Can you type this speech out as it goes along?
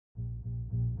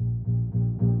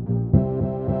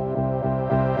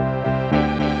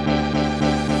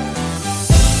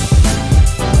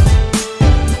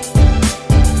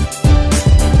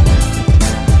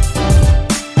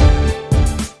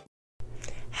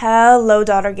Hello,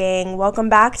 daughter gang. Welcome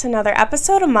back to another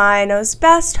episode of My Knows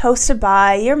Best, hosted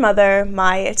by your mother,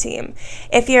 Maya Team.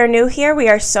 If you're new here, we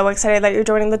are so excited that you're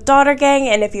joining the daughter gang,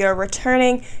 and if you're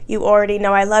returning, you already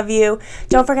know I love you.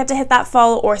 Don't forget to hit that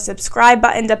follow or subscribe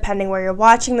button, depending where you're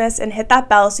watching this, and hit that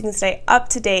bell so you can stay up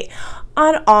to date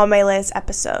on all my latest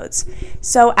episodes.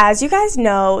 So as you guys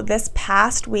know, this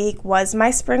past week was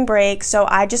my spring break, so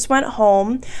I just went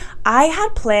home. I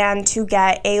had planned to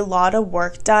get a lot of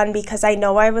work done because I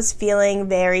know I was feeling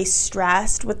very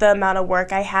stressed with the amount of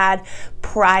work I had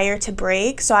prior to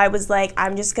break. So I was like,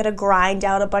 I'm just gonna grind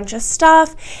out a bunch of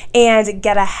stuff and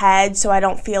get ahead so I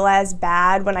don't feel as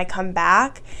bad when I come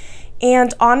back.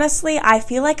 And honestly, I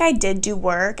feel like I did do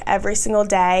work every single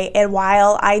day, and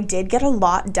while I did get a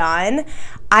lot done,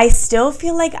 I still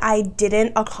feel like I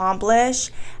didn't accomplish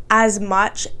as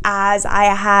much as I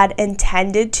had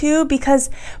intended to because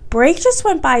break just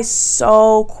went by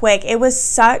so quick. It was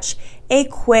such a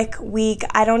quick week.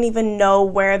 I don't even know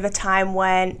where the time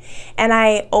went. And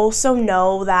I also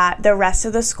know that the rest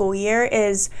of the school year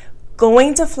is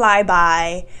going to fly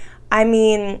by. I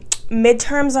mean,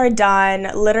 midterms are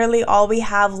done. Literally all we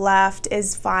have left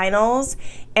is finals,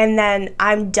 and then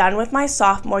I'm done with my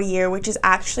sophomore year, which is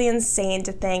actually insane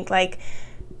to think, like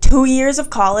 2 years of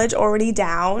college already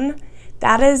down.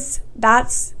 That's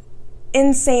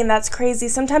insane. That's crazy.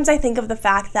 Sometimes I think of the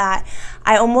fact that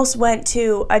I almost went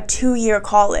to a 2-year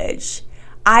college.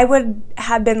 I would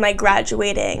have been like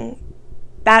graduating.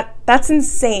 That's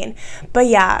insane. But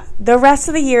yeah, the rest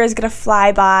of the year is going to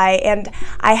fly by, and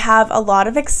I have a lot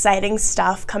of exciting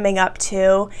stuff coming up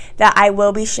too that I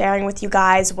will be sharing with you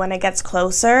guys when it gets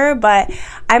closer. But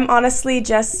I'm honestly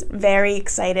just very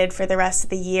excited for the rest of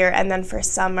the year and then for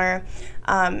summer,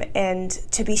 and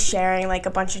to be sharing like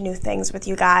a bunch of new things with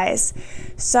you guys.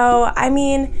 So, I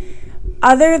mean,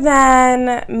 other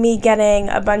than me getting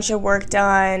a bunch of work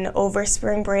done over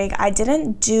spring break, I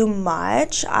didn't do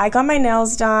much. I got my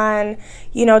nails done,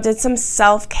 did some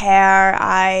self-care.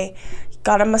 I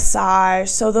got a massage.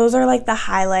 So those are like the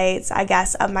highlights, I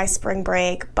guess, of my spring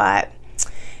break. But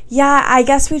yeah, I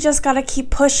guess we just got to keep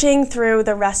pushing through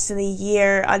the rest of the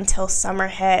year until summer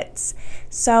hits.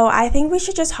 So I think we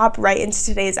should just hop right into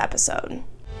today's episode.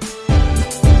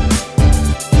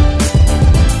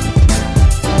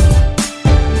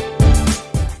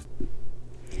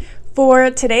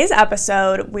 For today's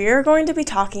episode, we're going to be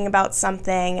talking about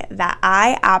something that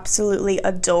I absolutely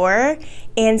adore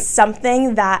and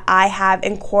something that I have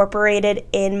incorporated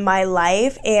in my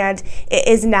life, and it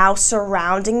is now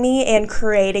surrounding me and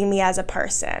creating me as a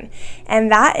person. And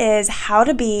that is how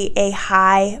to be a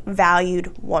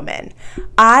high-valued woman.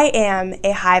 I am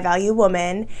a high-value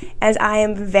woman, and I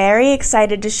am very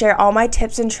excited to share all my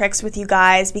tips and tricks with you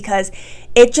guys because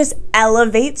it just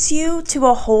elevates you to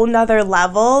a whole nother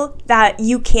level that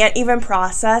you can't even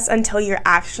process until you're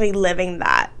actually living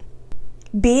that.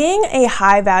 Being a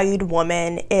high-valued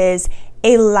woman is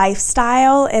a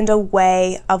lifestyle and a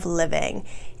way of living.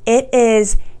 It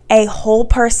is a whole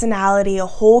personality, a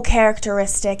whole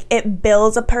characteristic. It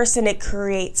builds a person, it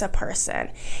creates a person.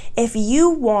 If you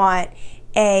want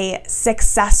a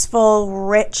successful,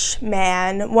 rich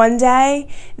man one day,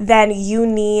 then you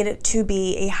need to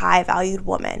be a high-valued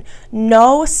woman.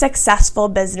 No successful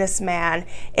businessman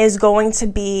is going to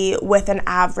be with an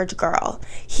average girl.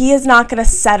 He is not going to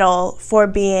settle for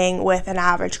being with an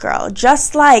average girl,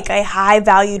 just like a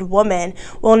high-valued woman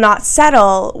will not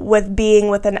settle with being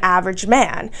with an average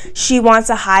man. She wants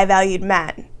a high-valued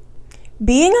man.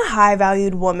 Being a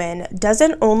high-valued woman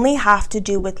doesn't only have to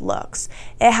do with looks.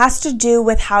 It has to do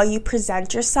with how you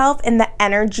present yourself and the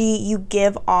energy you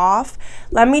give off.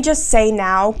 Let me just say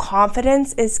now,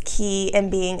 confidence is key in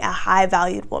being a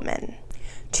high-valued woman.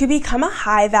 To become a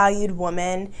high-valued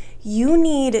woman, you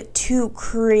need to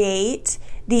create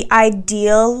the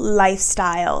ideal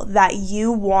lifestyle that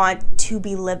you want to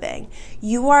be living.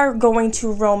 You are going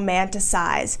to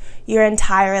romanticize your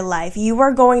entire life. You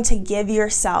are going to give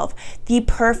yourself the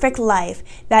perfect life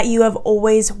that you have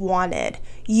always wanted.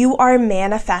 You are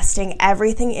manifesting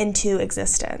everything into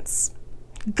existence.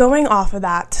 Going off of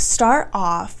that, to start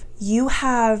off, you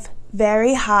have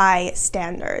very high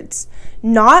standards.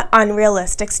 Not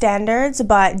unrealistic standards,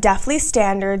 but definitely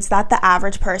standards that the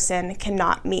average person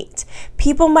cannot meet.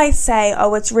 People might say,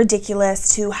 oh, it's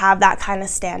ridiculous to have that kind of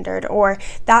standard, or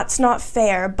that's not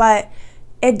fair, but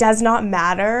it does not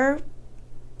matter.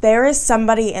 There is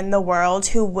somebody in the world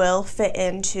who will fit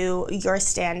into your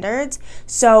standards.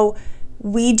 So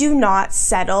we do not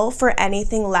settle for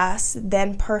anything less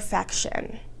than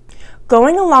perfection.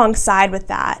 Going alongside with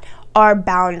that, are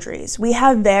boundaries. We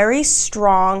have very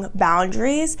strong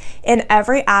boundaries in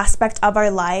every aspect of our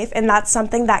life, and that's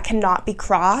something that cannot be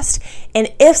crossed.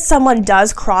 And if someone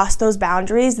does cross those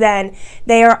boundaries, then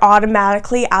they are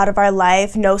automatically out of our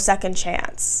life, no second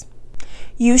chance.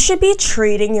 You should be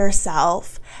treating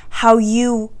yourself how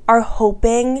you are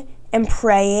hoping and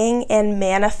praying and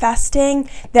manifesting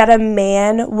that a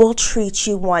man will treat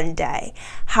you one day.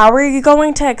 How are you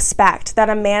going to expect that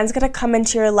a man's going to come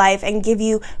into your life and give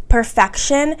you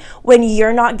perfection when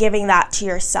you're not giving that to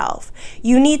yourself?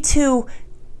 You need to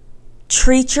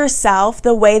treat yourself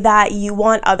the way that you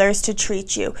want others to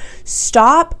treat you.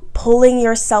 Stop pulling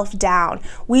yourself down.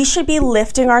 We should be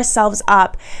lifting ourselves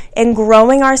up and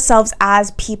growing ourselves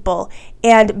as people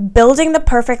and building the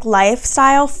perfect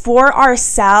lifestyle for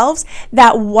ourselves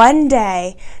that one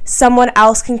day someone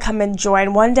else can come and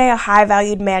join. One day a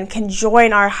high-valued man can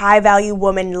join our high-value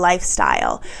woman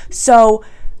lifestyle. So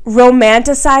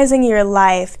romanticizing your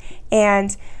life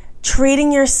and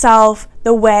treating yourself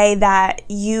the way that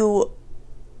you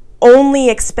only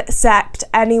expect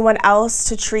anyone else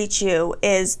to treat you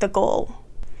is the goal.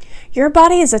 Your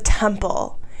body is a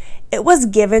temple. It was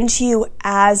given to you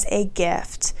as a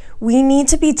gift. We need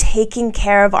to be taking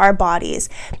care of our bodies,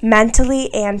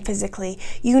 mentally and physically.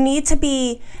 You need to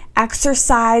be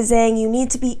exercising, you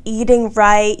need to be eating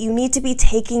right, you need to be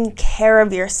taking care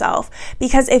of yourself.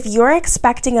 Because if you're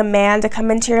expecting a man to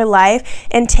come into your life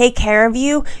and take care of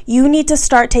you, you need to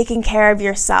start taking care of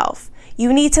yourself.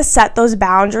 You need to set those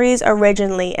boundaries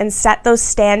originally and set those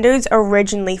standards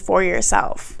originally for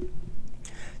yourself.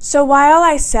 So while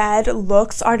I said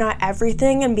looks are not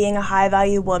everything in being a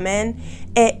high-value woman,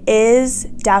 it is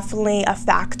definitely a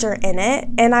factor in it.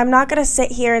 And I'm not going to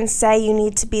sit here and say you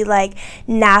need to be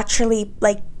naturally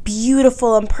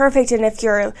beautiful and perfect, and if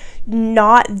you're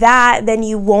not that, then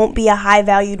you won't be a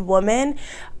high-valued woman.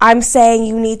 I'm saying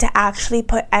you need to actually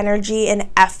put energy and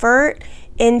effort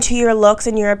into your looks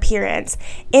and your appearance,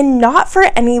 and not for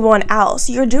anyone else.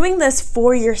 You're doing this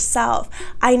for yourself.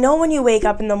 I know when you wake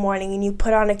up in the morning and you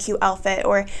put on a cute outfit,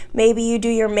 or maybe you do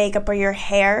your makeup or your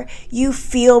hair, you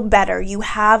feel better. You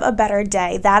have a better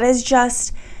day. That is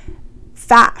just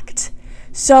fact.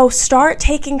 So start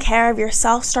taking care of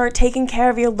yourself, start taking care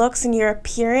of your looks and your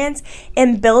appearance,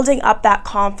 and building up that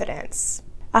confidence.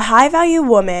 A high-value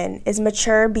woman is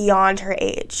mature beyond her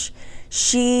age.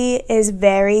 She is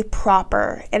very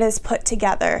proper and is put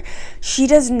together. She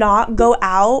does not go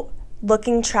out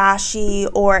looking trashy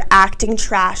or acting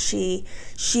trashy.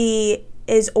 She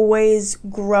is always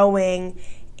growing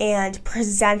and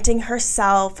presenting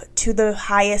herself to the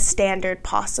highest standard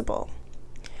possible.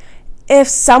 If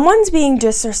someone's being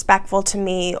disrespectful to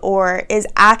me or is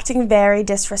acting very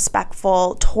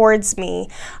disrespectful towards me,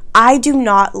 I do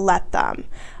not let them.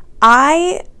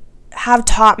 I have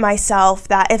taught myself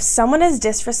that if someone is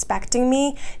disrespecting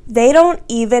me, they don't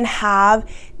even have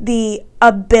the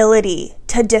ability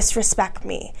to disrespect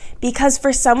me. Because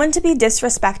for someone to be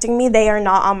disrespecting me, they are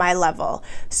not on my level.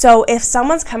 So if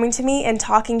someone's coming to me and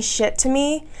talking shit to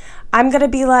me, I'm going to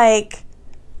be like,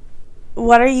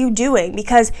 what are you doing?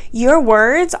 Because your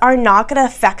words are not going to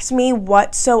affect me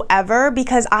whatsoever,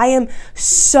 because I am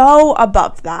so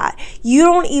above that. You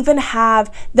don't even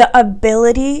have the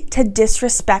ability to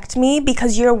disrespect me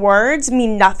because your words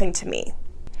mean nothing to me.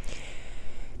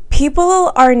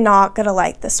 People are not going to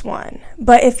like this one,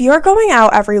 but if you're going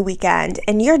out every weekend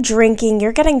and you're drinking,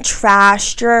 you're getting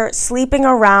trashed, you're sleeping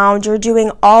around, you're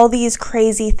doing all these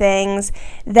crazy things,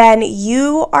 then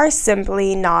you are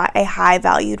simply not a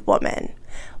high-valued woman.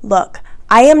 Look,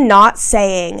 I am not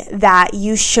saying that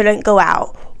you shouldn't go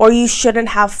out or you shouldn't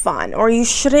have fun or you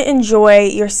shouldn't enjoy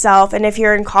yourself, and if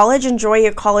you're in college, enjoy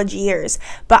your college years,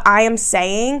 but I am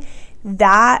saying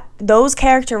that those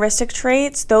characteristic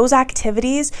traits, those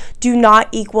activities do not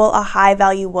equal a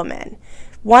high-value woman.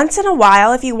 Once in a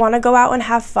while, if you want to go out and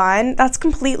have fun, that's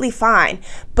completely fine.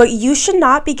 But you should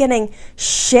not be getting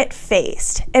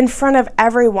shit-faced in front of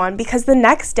everyone, because the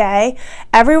next day,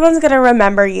 everyone's going to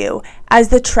remember you as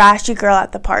the trashy girl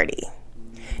at the party.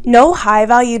 No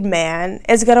high-valued man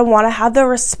is going to want to have the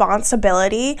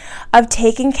responsibility of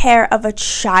taking care of a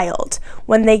child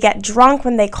when they get drunk,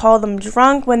 when they call them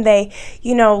drunk, when they,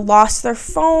 lost their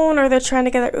phone or they're trying to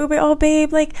get their Uber. Oh,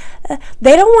 babe,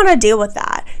 they don't want to deal with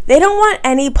that. They don't want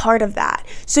any part of that.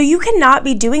 So you cannot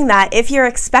be doing that if you're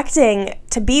expecting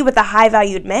to be with a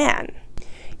high-valued man.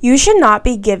 You should not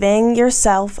be giving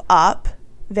yourself up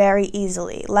very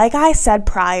easily. Like I said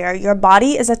prior, your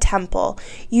body is a temple.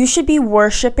 You should be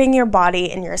worshiping your body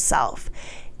and yourself.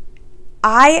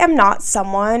 I am not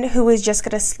someone who is just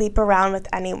going to sleep around with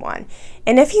anyone.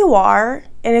 And if you are,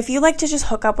 and if you like to just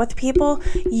hook up with people,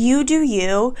 you do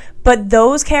you, but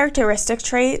those characteristic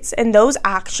traits and those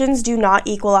actions do not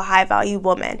equal a high-value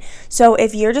woman. So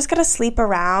if you're just going to sleep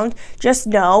around, just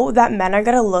know that men are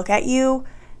going to look at you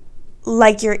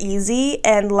like you're easy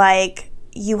and like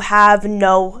you have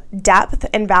no depth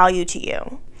and value to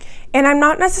you. And I'm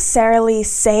not necessarily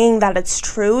saying that it's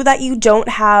true that you don't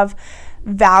have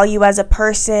value as a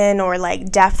person or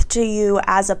like depth to you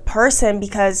as a person,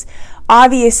 because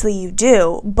obviously you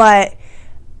do, but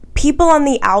people on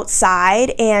the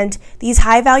outside and these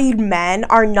high-valued men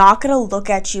are not going to look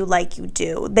at you like you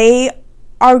do. They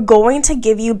are going to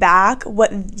give you back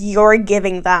what you're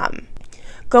giving them.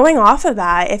 Going off of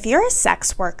that, if you're a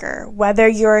sex worker, whether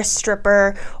you're a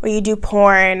stripper or you do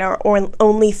porn or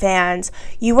OnlyFans,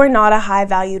 you are not a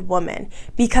high-valued woman,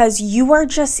 because you are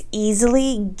just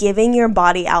easily giving your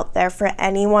body out there for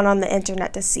anyone on the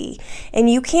internet to see. And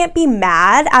you can't be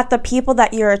mad at the people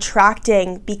that you're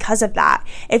attracting because of that.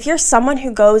 If you're someone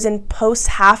who goes and posts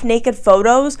half-naked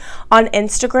photos on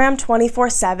Instagram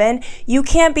 24/7, you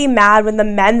can't be mad when the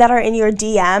men that are in your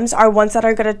DMs are ones that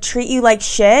are going to treat you like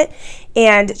shit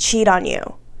and cheat on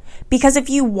you. Because if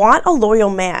you want a loyal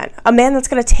man, a man that's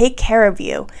going to take care of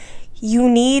you, you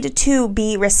need to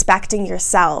be respecting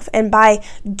yourself. And by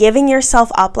giving yourself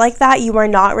up like that, you are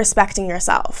not respecting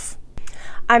yourself.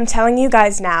 I'm telling you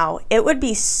guys now, it would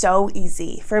be so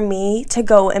easy for me to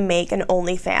go and make an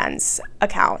OnlyFans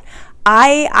account.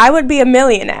 I would be a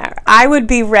millionaire. I would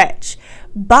be rich.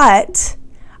 But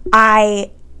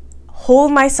I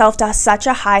hold myself to such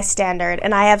a high standard,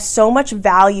 and I have so much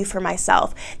value for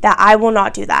myself that I will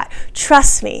not do that.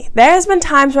 Trust me, there's been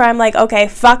times where I'm like, okay,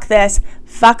 fuck this,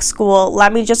 fuck school,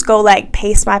 let me just go like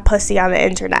paste my pussy on the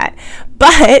internet.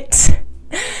 But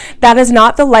that is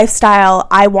not the lifestyle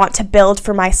I want to build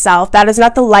for myself. That is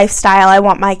not the lifestyle I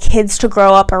want my kids to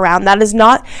grow up around. That is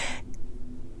not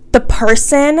the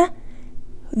person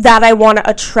that I want to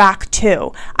attract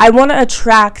to. I want to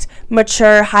attract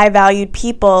mature, high-valued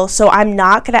people, so I'm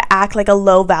not going to act like a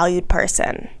low-valued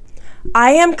person.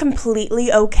 I am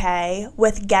completely okay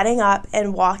with getting up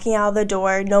and walking out of the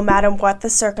door no matter what the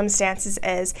circumstances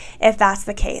is, if that's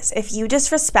the case. If you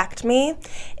disrespect me,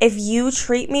 if you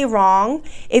treat me wrong,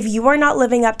 if you are not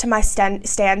living up to my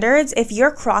standards, if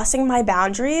you're crossing my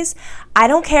boundaries, I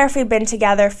don't care if we've been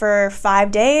together for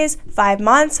 5 days, 5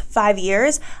 months, 5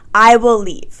 years, I will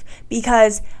leave,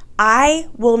 because I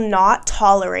will not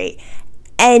tolerate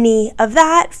any of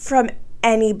that from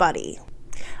anybody.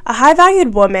 A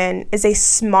high-valued woman is a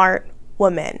smart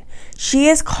woman. She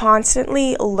is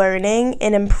constantly learning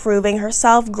and improving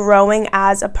herself, growing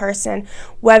as a person,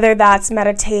 whether that's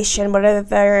meditation,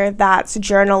 whether that's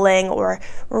journaling or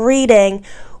reading.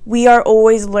 We are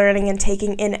always learning and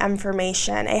taking in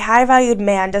information. A high-valued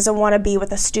man doesn't want to be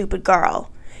with a stupid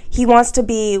girl. He wants to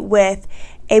be with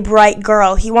a bright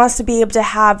girl. He wants to be able to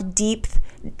have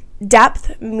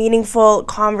depth, meaningful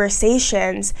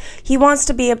conversations. He wants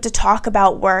to be able to talk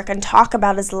about work and talk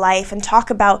about his life and talk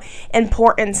about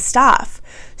important stuff.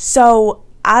 So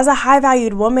as a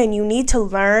high-valued woman, you need to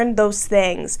learn those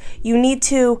things. You need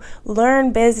to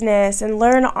learn business and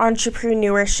learn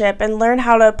entrepreneurship and learn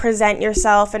how to present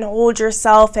yourself and hold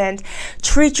yourself and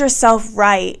treat yourself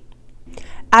right.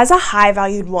 As a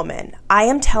high-valued woman, I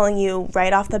am telling you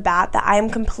right off the bat that I am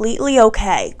completely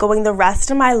okay going the rest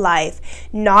of my life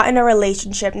not in a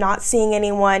relationship, not seeing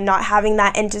anyone, not having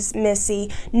that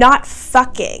intimacy, not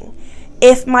fucking,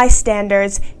 if my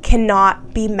standards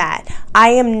cannot be met.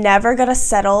 I am never going to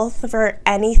settle for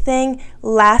anything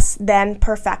less than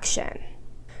perfection.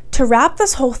 To wrap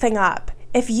this whole thing up,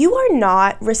 if you are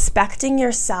not respecting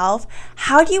yourself,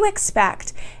 how do you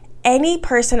expect any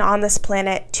person on this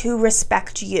planet to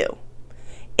respect you?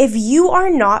 If you are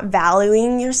not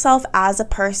valuing yourself as a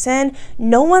person,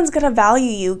 no one's going to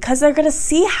value you, because they're going to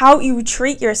see how you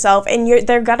treat yourself and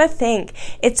they're going to think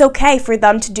it's okay for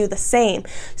them to do the same.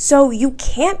 So you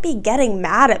can't be getting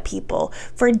mad at people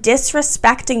for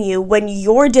disrespecting you when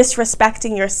you're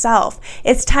disrespecting yourself.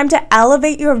 It's time to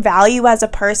elevate your value as a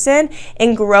person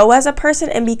and grow as a person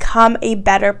and become a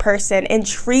better person and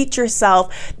treat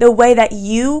yourself the way that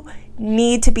you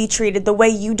need to be treated, the way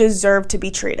you deserve to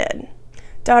be treated.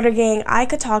 Daughter Gang, I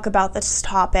could talk about this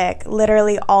topic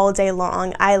literally all day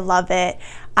long. I love it.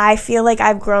 I feel like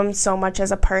I've grown so much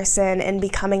as a person in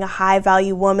becoming a high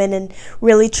value woman and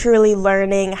really truly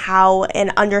learning how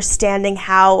and understanding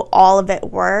how all of it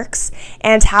works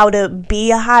and how to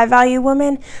be a high value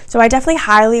woman. So I definitely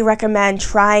highly recommend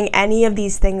trying any of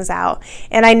these things out.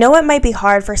 And I know it might be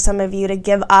hard for some of you to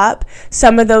give up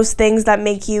some of those things that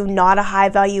make you not a high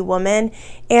value woman,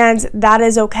 and that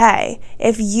is okay.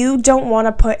 If you don't want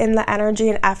to put in the energy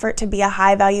and effort to be a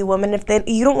high value woman, if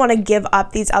you don't want to give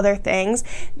up these other things,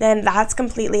 then that's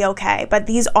completely okay. But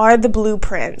these are the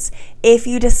blueprints if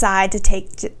you decide to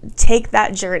take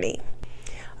that journey.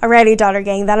 Alrighty, Daughter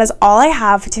Gang, that is all I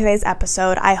have for today's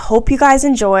episode. I hope you guys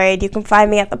enjoyed. You can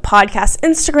find me at the podcast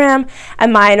Instagram at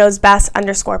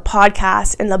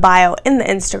MayaKnowsBest_podcast. In the bio in the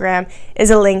Instagram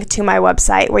is a link to my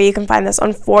website where you can find this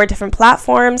on 4 different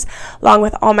platforms, along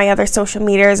with all my other social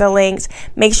medias are linked.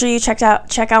 Make sure you check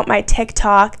out my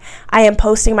TikTok. I am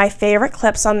posting my favorite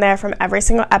clips on there from every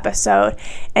single episode.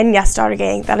 And yes, Daughter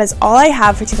Gang, that is all I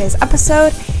have for today's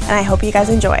episode, and I hope you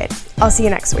guys enjoyed. I'll see you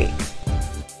next week.